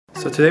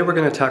So today we're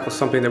going to tackle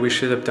something that we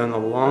should have done a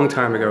long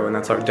time ago, and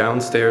that's our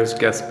downstairs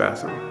guest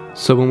bathroom.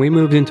 So when we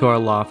moved into our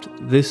loft,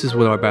 this is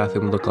what our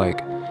bathroom looked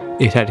like.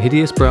 It had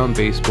hideous brown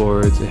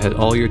baseboards, it had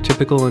all your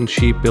typical and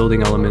cheap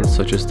building elements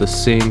such as the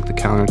sink, the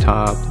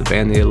countertop, the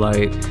vanity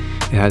light.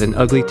 It had an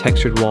ugly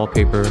textured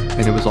wallpaper,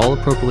 and it was all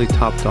appropriately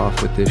topped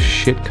off with this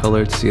shit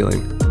colored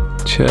ceiling.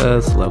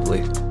 Just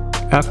lovely.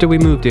 After we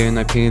moved in,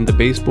 I painted the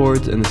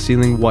baseboards and the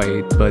ceiling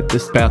white, but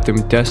this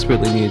bathroom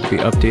desperately needed to be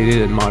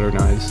updated and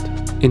modernized.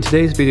 In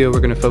today's video, we're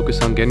going to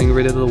focus on getting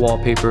rid of the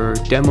wallpaper,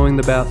 demoing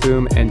the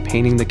bathroom, and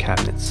painting the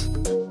cabinets.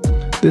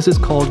 This is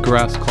called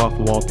grass cloth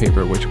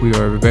wallpaper, which we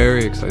are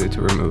very excited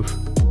to remove.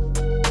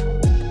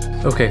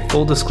 Okay,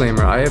 full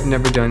disclaimer, I have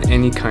never done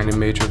any kind of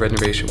major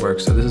renovation work,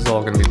 so this is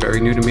all going to be very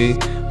new to me,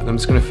 but I'm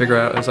just going to figure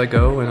out as I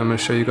go, and I'm going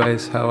to show you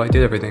guys how I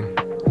did everything.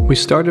 We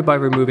started by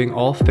removing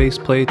all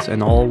faceplates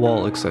and all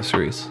wall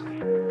accessories.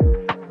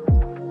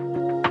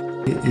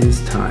 It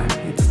is time.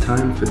 It's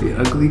time for the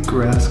ugly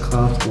grass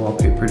cloth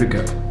wallpaper to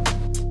go.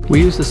 We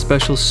used a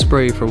special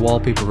spray for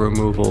wallpaper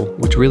removal,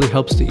 which really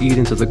helps to eat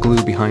into the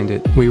glue behind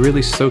it. We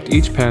really soaked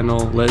each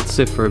panel, let it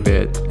sit for a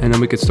bit, and then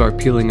we could start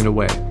peeling it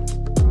away.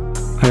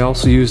 I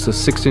also used a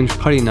 6-inch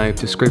putty knife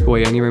to scrape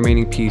away any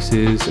remaining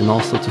pieces and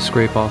also to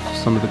scrape off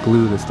some of the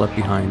glue that's left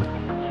behind.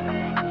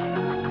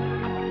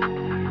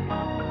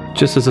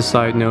 Just as a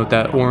side note,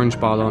 that orange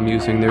bottle I'm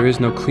using, there is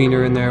no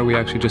cleaner in there. We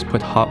actually just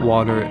put hot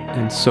water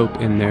and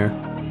soap in there.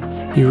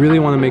 You really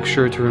want to make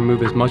sure to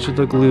remove as much of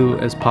the glue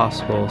as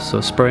possible,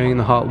 so spraying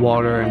the hot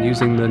water and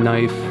using the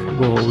knife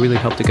will really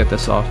help to get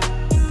this off.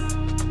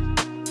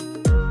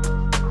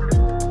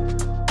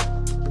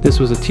 This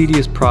was a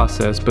tedious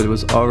process, but it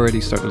was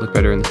already starting to look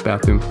better in this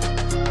bathroom.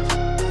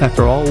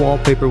 After all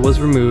wallpaper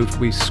was removed,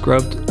 we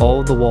scrubbed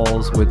all of the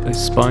walls with a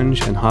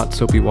sponge and hot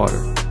soapy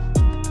water.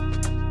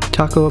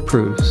 Taco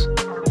approves.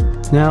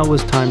 Now it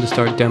was time to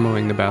start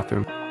demoing the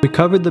bathroom. We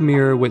covered the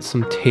mirror with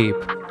some tape,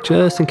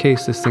 just in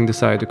case this thing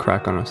decided to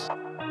crack on us.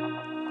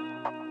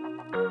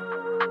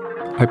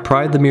 I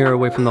pried the mirror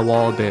away from the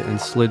wall a bit and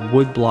slid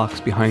wood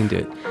blocks behind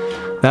it.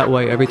 That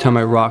way, every time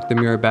I rocked the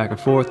mirror back and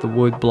forth, the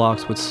wood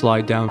blocks would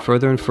slide down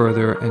further and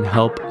further and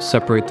help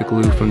separate the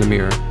glue from the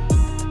mirror.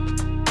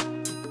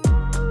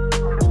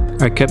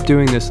 I kept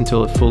doing this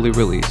until it fully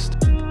released.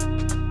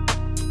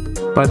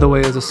 By the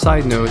way, as a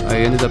side note, I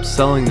ended up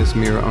selling this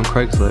mirror on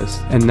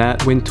Craigslist, and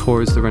that went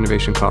towards the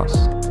renovation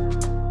costs.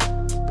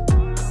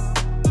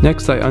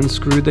 Next, I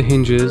unscrewed the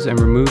hinges and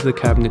removed the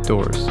cabinet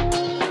doors.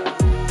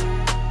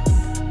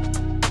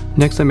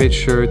 Next, I made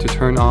sure to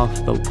turn off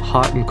the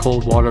hot and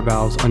cold water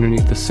valves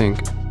underneath the sink.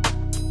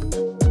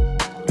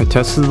 I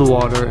tested the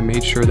water and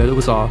made sure that it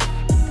was off.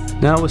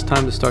 Now it was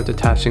time to start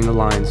detaching the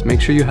lines.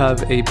 Make sure you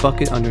have a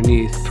bucket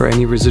underneath for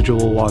any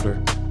residual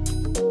water.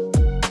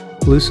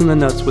 Loosen the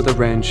nuts with a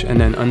wrench and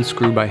then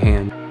unscrew by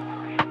hand.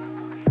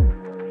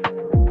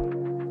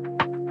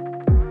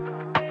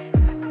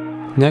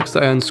 Next,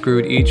 I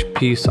unscrewed each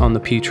piece on the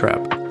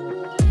P-trap.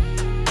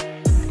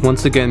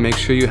 Once again, make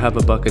sure you have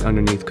a bucket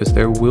underneath because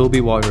there will be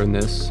water in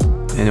this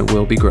and it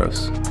will be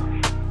gross.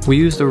 We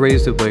used a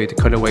razor blade to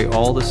cut away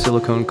all the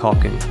silicone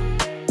caulking.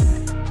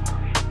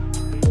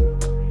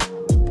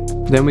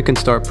 Then we can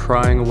start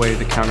prying away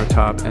the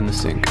countertop and the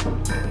sink.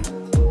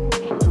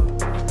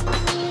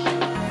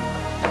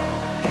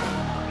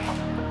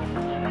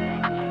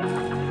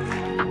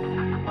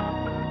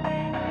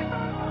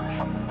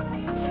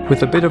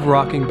 With a bit of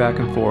rocking back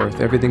and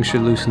forth, everything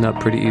should loosen up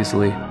pretty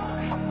easily.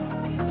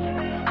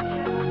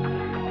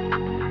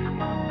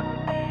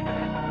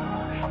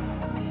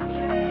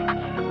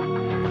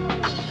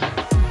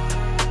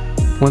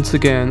 Once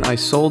again, I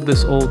sold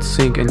this old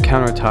sink and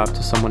countertop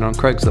to someone on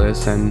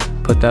Craigslist and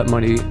put that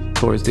money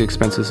towards the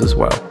expenses as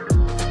well.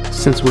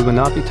 Since we will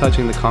not be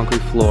touching the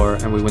concrete floor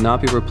and we will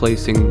not be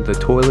replacing the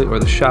toilet or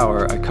the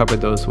shower, I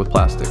covered those with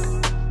plastic.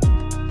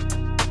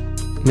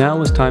 Now it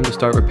was time to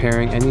start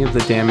repairing any of the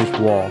damaged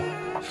wall.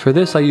 For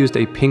this I used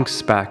a pink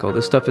spackle.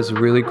 This stuff is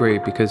really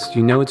great because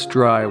you know it's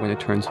dry when it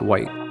turns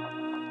white.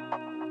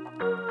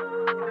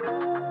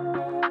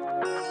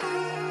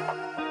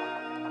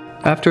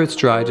 After it's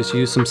dry, just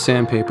use some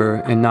sandpaper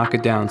and knock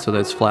it down so that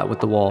it's flat with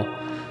the wall.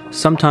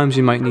 Sometimes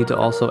you might need to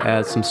also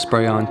add some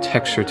spray-on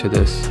texture to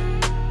this.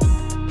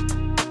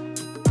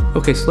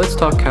 Okay, so let's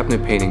talk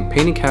cabinet painting.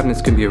 Painting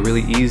cabinets can be a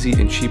really easy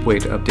and cheap way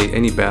to update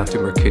any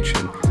bathroom or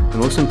kitchen. The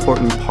most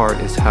important part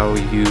is how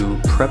you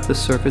prep the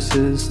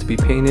surfaces to be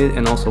painted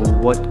and also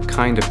what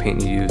kind of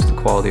paint you use, the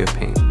quality of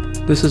paint.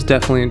 This is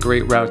definitely a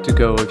great route to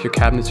go if your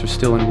cabinets are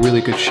still in really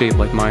good shape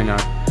like mine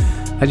are.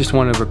 I just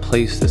want to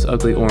replace this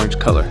ugly orange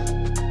color.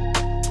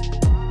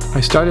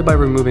 I started by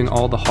removing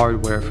all the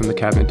hardware from the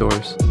cabinet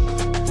doors.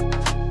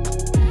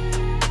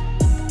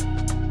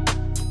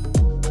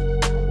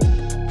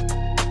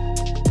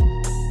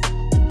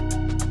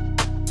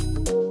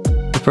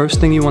 The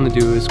first thing you want to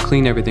do is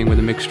clean everything with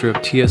a mixture of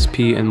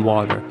TSP and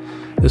water.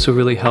 This will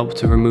really help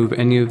to remove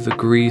any of the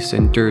grease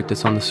and dirt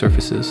that's on the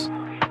surfaces.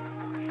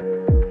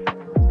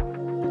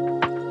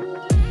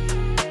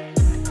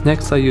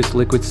 Next I used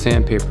liquid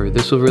sandpaper.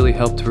 This will really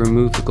help to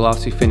remove the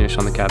glossy finish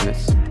on the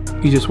cabinets.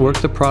 You just work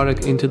the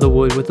product into the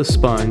wood with a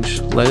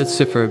sponge, let it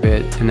sit for a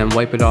bit, and then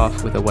wipe it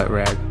off with a wet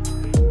rag.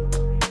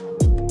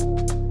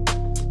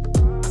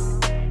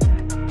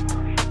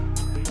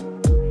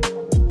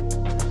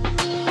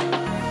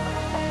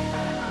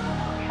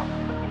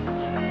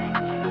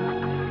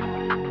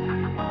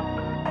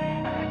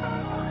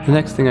 The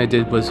next thing I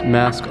did was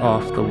mask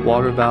off the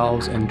water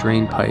valves and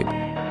drain pipe.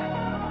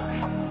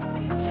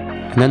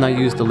 And then I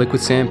used the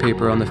liquid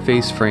sandpaper on the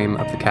face frame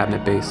of the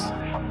cabinet base.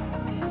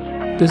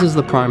 This is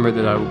the primer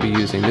that I will be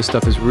using. This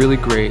stuff is really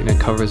great and it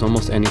covers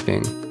almost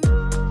anything.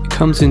 It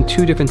comes in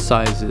two different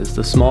sizes.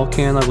 The small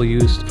can I will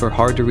use for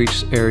hard to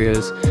reach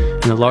areas,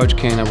 and the large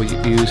can I will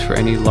use for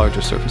any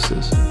larger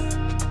surfaces.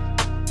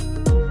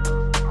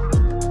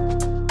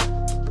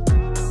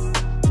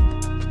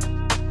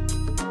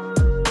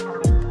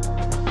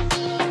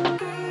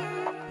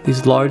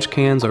 These large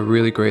cans are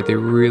really great. They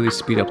really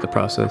speed up the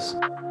process.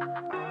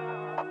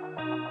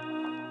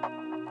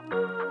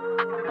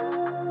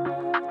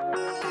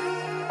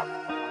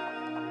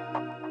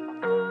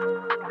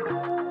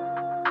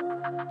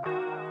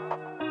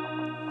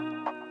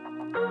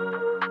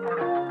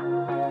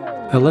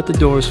 I let the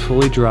doors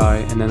fully dry,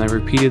 and then I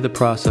repeated the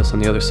process on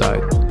the other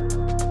side.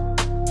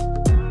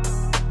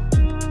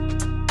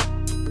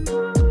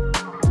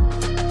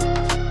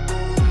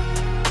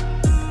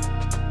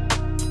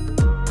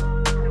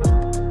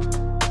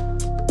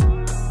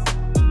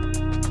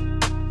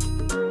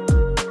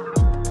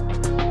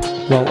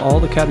 While all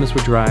the cabinets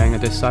were drying, I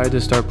decided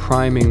to start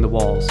priming the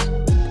walls.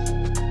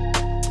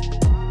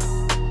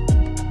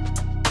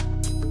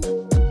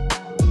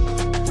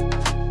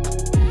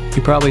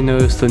 You probably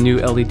noticed the new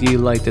LED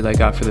light that I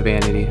got for the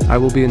vanity. I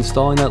will be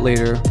installing that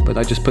later, but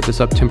I just put this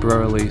up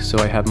temporarily so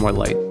I have more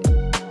light.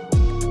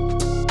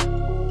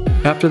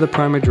 After the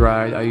primer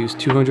dried, I used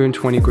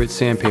 220 grit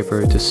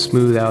sandpaper to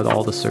smooth out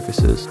all the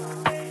surfaces.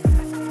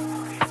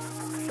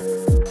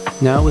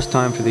 Now it was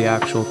time for the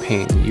actual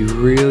paint. You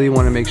really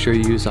want to make sure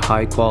you use a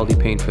high quality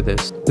paint for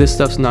this. This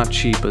stuff's not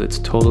cheap, but it's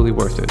totally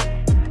worth it.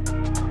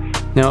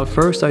 Now at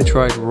first I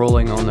tried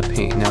rolling on the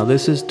paint. Now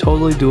this is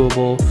totally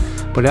doable,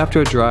 but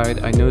after it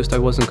dried, I noticed I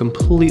wasn't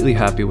completely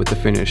happy with the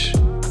finish.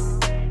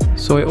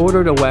 So I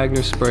ordered a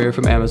Wagner sprayer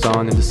from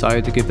Amazon and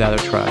decided to give that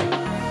a try.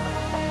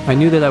 I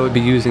knew that I would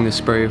be using this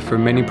sprayer for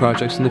many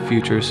projects in the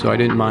future, so I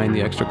didn't mind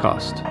the extra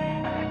cost.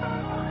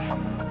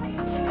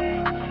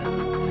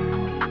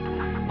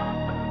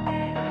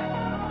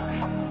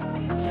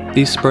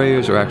 These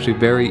sprayers are actually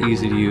very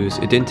easy to use.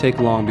 It didn't take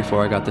long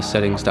before I got the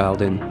settings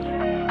dialed in.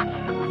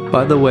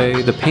 By the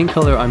way, the paint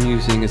color I'm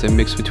using is a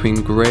mix between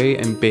gray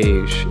and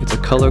beige. It's a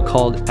color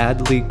called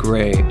Adley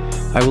Gray.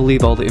 I will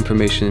leave all the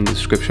information in the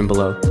description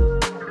below.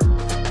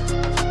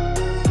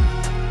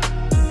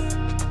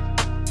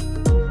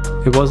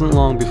 It wasn't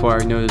long before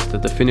I noticed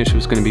that the finish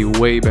was going to be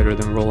way better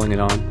than rolling it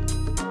on.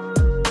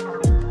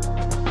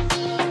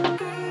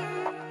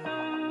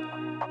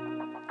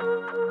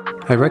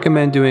 I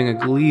recommend doing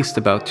at least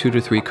about 2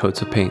 to 3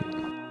 coats of paint.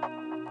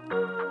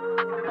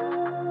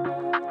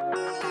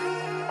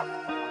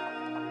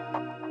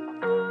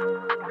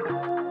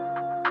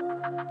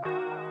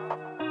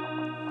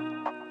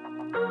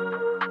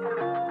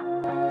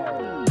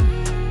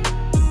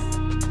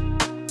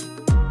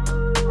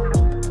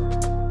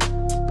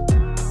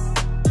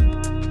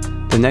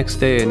 The next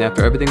day, and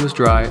after everything was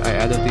dry, I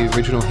added the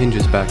original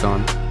hinges back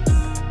on.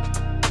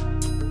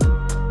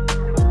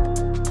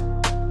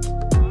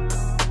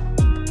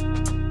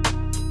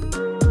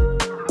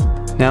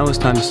 Now it's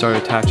time to start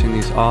attaching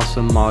these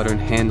awesome modern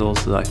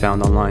handles that I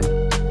found online.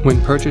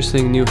 When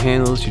purchasing new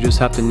handles, you just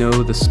have to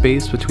know the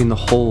space between the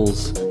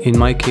holes. In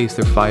my case,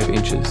 they're 5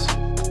 inches.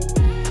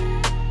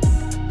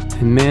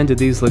 And man, did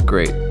these look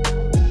great.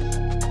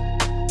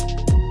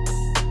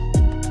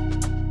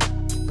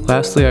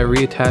 Lastly, I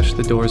reattached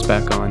the doors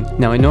back on.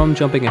 Now I know I'm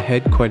jumping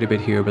ahead quite a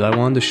bit here, but I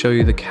wanted to show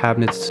you the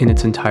cabinets in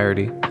its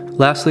entirety.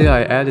 Lastly,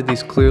 I added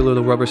these clear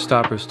little rubber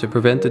stoppers to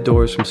prevent the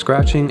doors from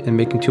scratching and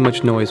making too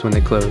much noise when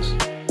they close.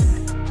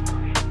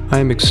 I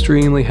am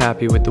extremely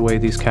happy with the way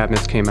these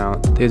cabinets came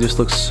out. They just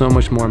look so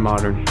much more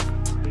modern.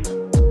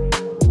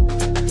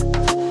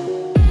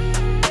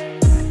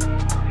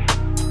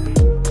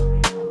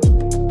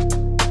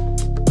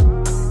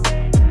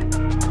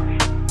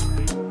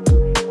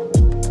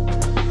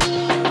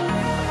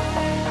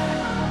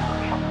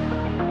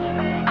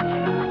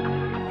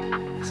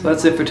 So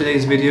that's it for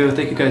today's video.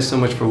 Thank you guys so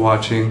much for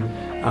watching.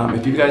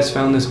 If you guys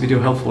found this video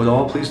helpful at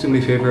all, please do me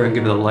a favor and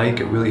give it a like.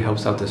 It really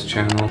helps out this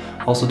channel.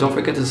 Also, don't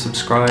forget to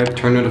subscribe,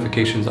 turn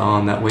notifications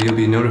on. That way you'll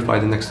be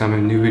notified the next time a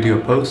new video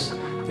posts.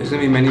 There's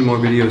going to be many more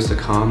videos to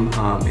come.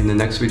 In the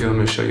next video, I'm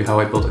going to show you how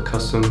I built a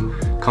custom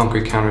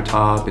concrete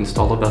countertop,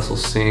 installed a vessel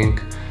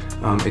sink,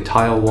 a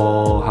tile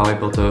wall, how I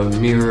built a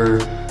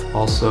mirror,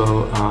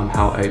 also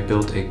how I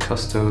built a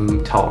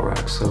custom towel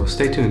rack. So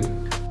stay tuned.